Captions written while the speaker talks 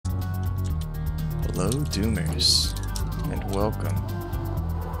Hello, Doomers, and welcome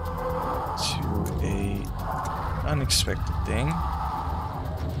to a unexpected thing.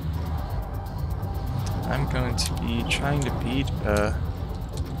 I'm going to be trying to beat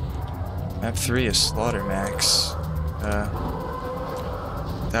map 3 of SlaughterMAX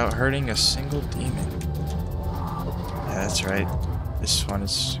without hurting a single demon. Yeah, that's right. This one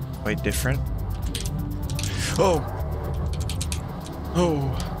is quite different. Oh!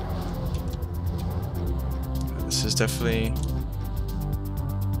 Oh! This is definitely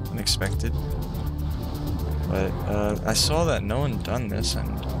unexpected. But I saw that no one done this, and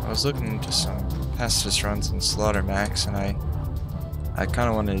I was looking into some Pacifist runs in SlaughterMAX, and I kind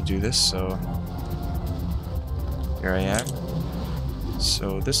of wanted to do this, so here I am.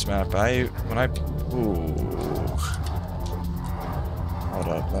 So this map, ooh, hold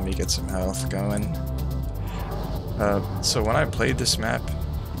up, let me get some health going. So when I played this map,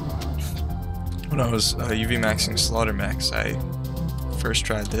 when I was UV maxing SlaughterMAX, I first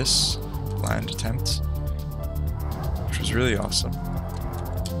tried this blind attempt, which was really awesome.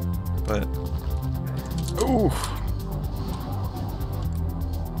 But ooh,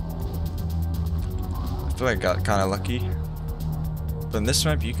 I feel like I got kind of lucky. But in this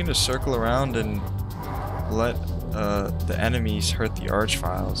map, you can just circle around and let the enemies hurt the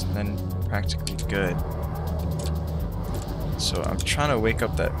archviles, and then practically good. So I'm trying to wake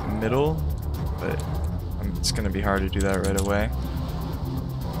up that middle, but it's gonna be hard to do that right away.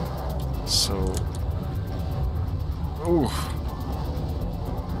 So, ooh.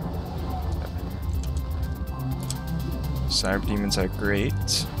 Cyberdemons are great.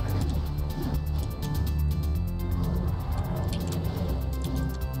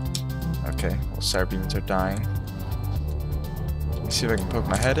 Okay, well, cyberdemons are dying. Let me see if I can poke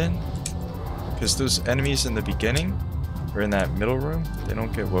my head in. Because those enemies in the beginning, or in that middle room, they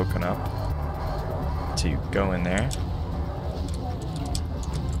don't get woken up until you go in there.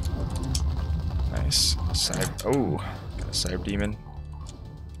 Nice. Oh, got a cyberdemon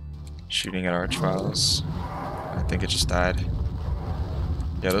shooting at archviles. I think it just died.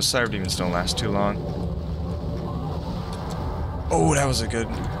 Yeah, those cyberdemons don't last too long. Oh, that was a good.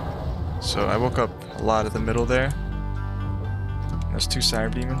 So I woke up a lot at the middle there. There's 2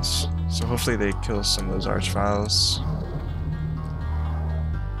 cyberdemons, so hopefully they kill some of those archviles.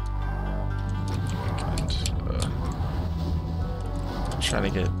 Trying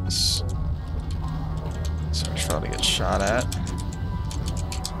to get this archvile to get shot at.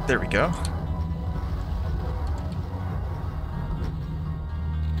 There we go.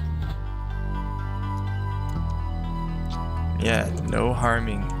 Yeah, no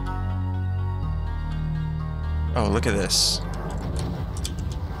harming. Oh, look at this.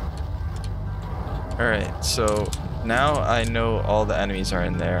 Alright, so now I know all the enemies are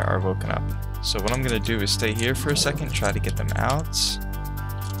in there, are woken up. So what I'm gonna do is stay here for a second, try to get them out.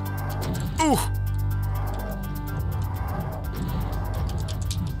 Ooh!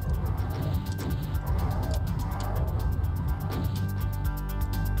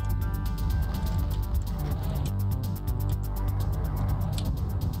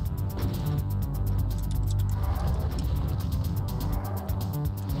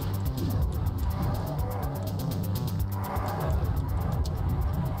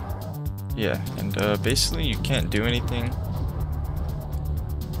 Yeah, and basically you can't do anything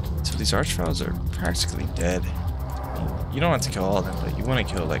until these archviles are practically dead. You don't have to kill all of them, but you want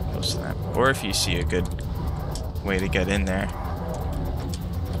to kill like most of them. Or if you see a good way to get in there.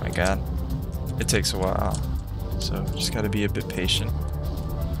 Oh my god, it takes a while, so just gotta be a bit patient.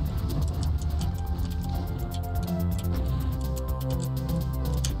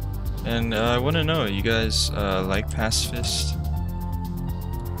 And I want to know, you guys like Pacifist?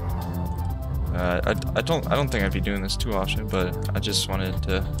 I don't think I'd be doing this too often, but I just wanted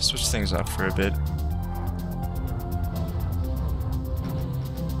to switch things up for a bit.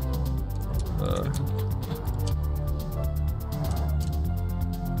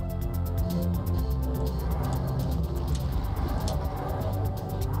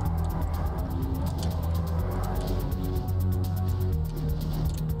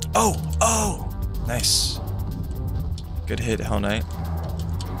 Oh! Nice. Good hit, Hell Knight.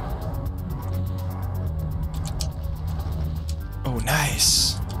 Oh,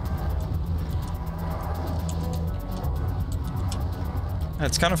 nice.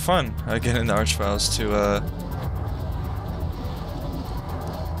 It's kind of fun getting the archviles to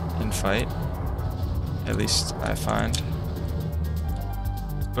infight. At least I find.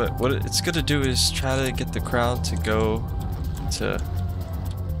 But what it's good to do is try to get the crowd to go to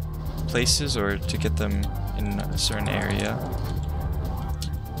places or to get them in a certain area.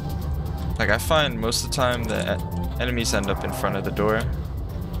 Like, I find most of the time the enemies end up in front of the door,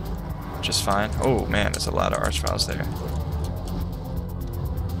 which is fine. Oh man, there's a lot of archviles there.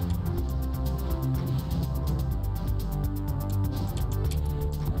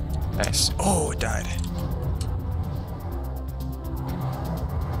 Nice. Oh, it died.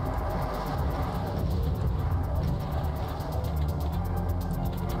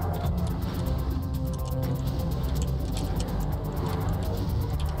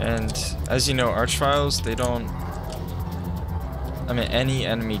 And as you know, archviles, they don't... I mean, any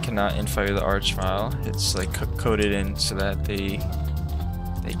enemy cannot infight the archvile. It's like coded in so that they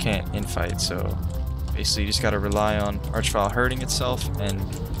can't infight. So basically, you just gotta rely on archvile hurting itself and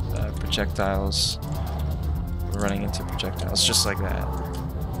projectiles running into projectiles, just like that.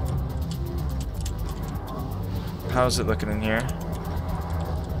 How's it looking in here?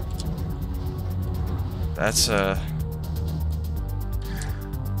 That's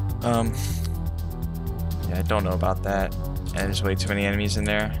yeah, I don't know about that. And there's way too many enemies in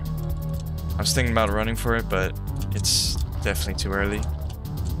there. I was thinking about running for it, but it's definitely too early.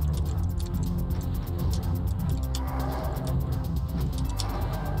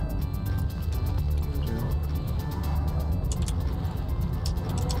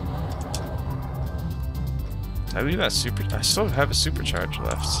 I leave that super. I still have a supercharge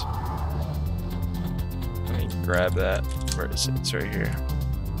left. Let me grab that. Where is it? It's right here.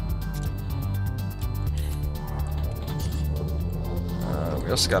 We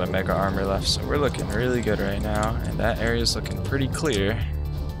also got a mega armor left, so we're looking really good right now, and that area's looking pretty clear.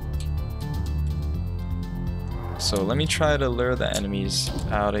 So let me try to lure the enemies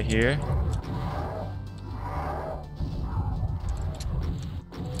out of here.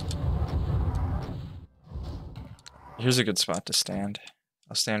 Here's a good spot to stand.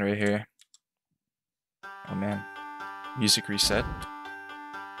 I'll stand right here. Oh man. Music reset.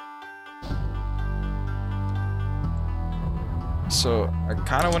 So I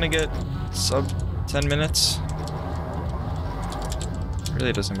kind of want to get sub 10 minutes.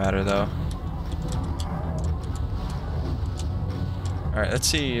 Really doesn't matter though. Alright, let's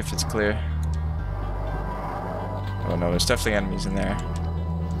see if it's clear. Oh no, there's definitely enemies in there.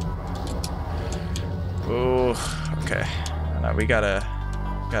 Oh, okay. No, we gotta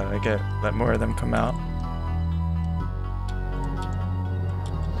let more of them come out.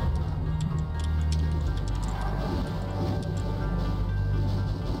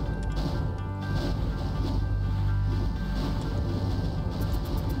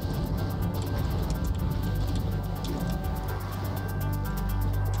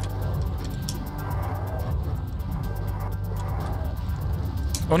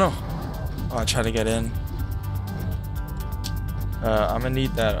 Oh no! Oh, I tried to get in. I'm gonna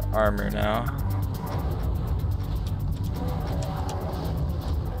need that armor now.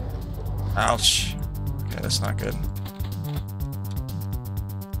 Ouch. Okay, that's not good.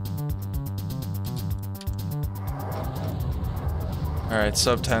 Alright,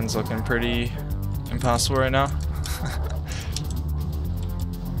 sub 10's looking pretty impossible right now.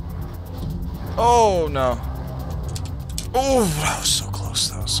 Oh no. Oh, that was so close.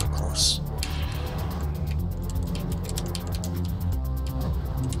 That was so close.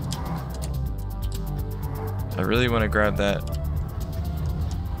 I really want to grab that.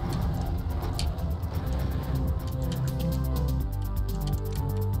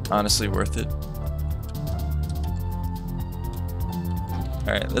 Honestly worth it.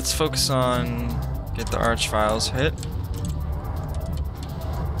 Alright, let's focus on get the archviles hit.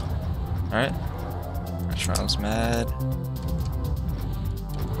 Alright. Archvile's mad.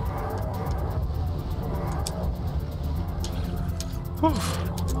 Whew.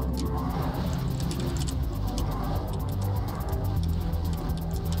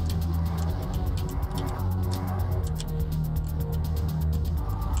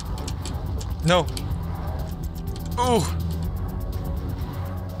 No. Oh.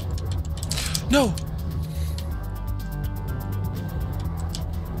 No.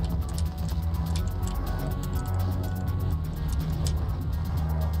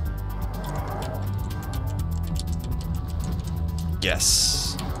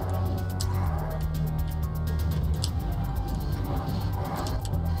 Yes.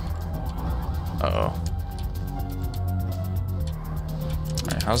 Uh-oh.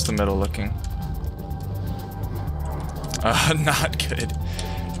 Alright, how's the middle looking? Not good.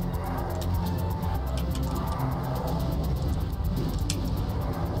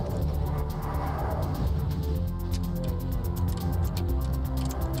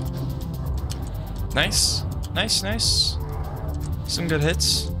 Nice. Nice, nice. Some good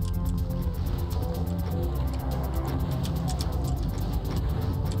hits.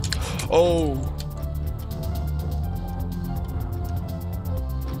 Oh!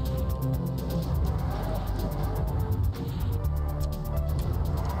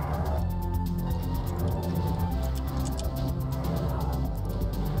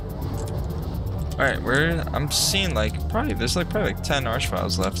 Alright, I'm seeing like there's probably like 10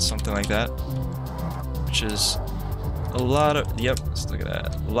 archviles left, something like that. Which is a lot of, yep, let's look at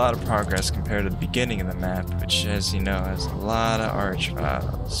that. A lot of progress compared to the beginning of the map, which, as you know, has a lot of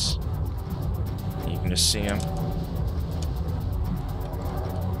archviles. You can just see them.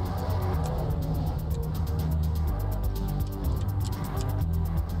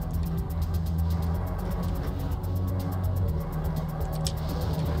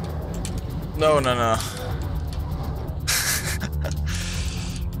 No.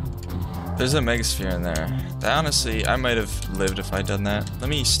 There's a megasphere in there. Honestly, I might have lived if I'd done that. Let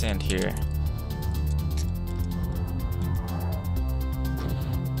me stand here.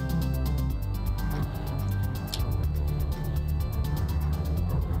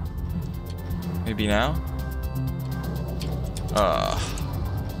 Maybe now?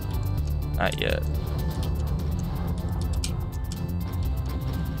 Not yet.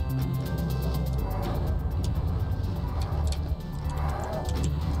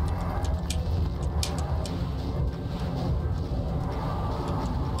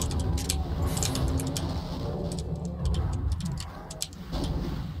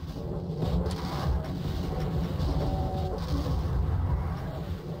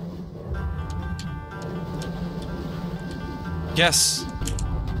 Yes.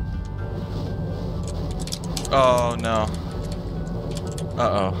 Oh no.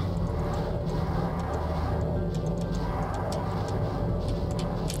 Uh-oh.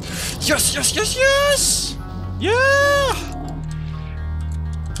 Yes! Yeah!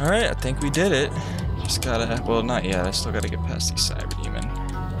 Alright, I think we did it. Just gotta, well, not yet. I still gotta get past the cyberdemon.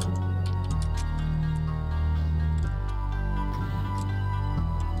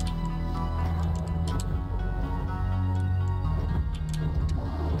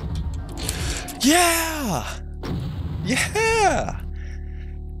 Yeah! Yeah!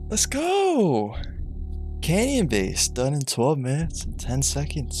 Let's go! Canyon base done in 12 minutes and 10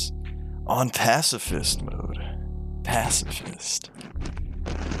 seconds. On pacifist mode. Pacifist.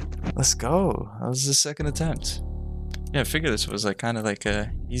 Let's go. That was the second attempt. Yeah, I figured this was like kind of like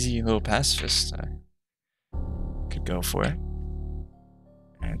a easy little pacifist. I could go for it.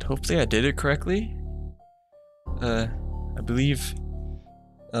 And hopefully I did it correctly. I believe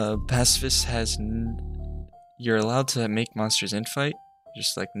pacifist has you're allowed to make monsters infight,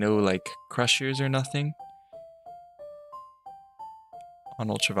 just like no like crushers or nothing on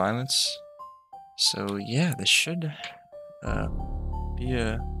ultraviolence. So yeah, this should be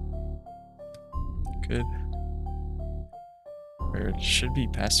a good, or it should be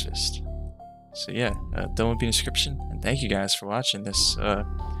pacifist. So yeah, that will be in the description, and thank you guys for watching this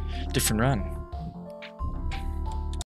different run.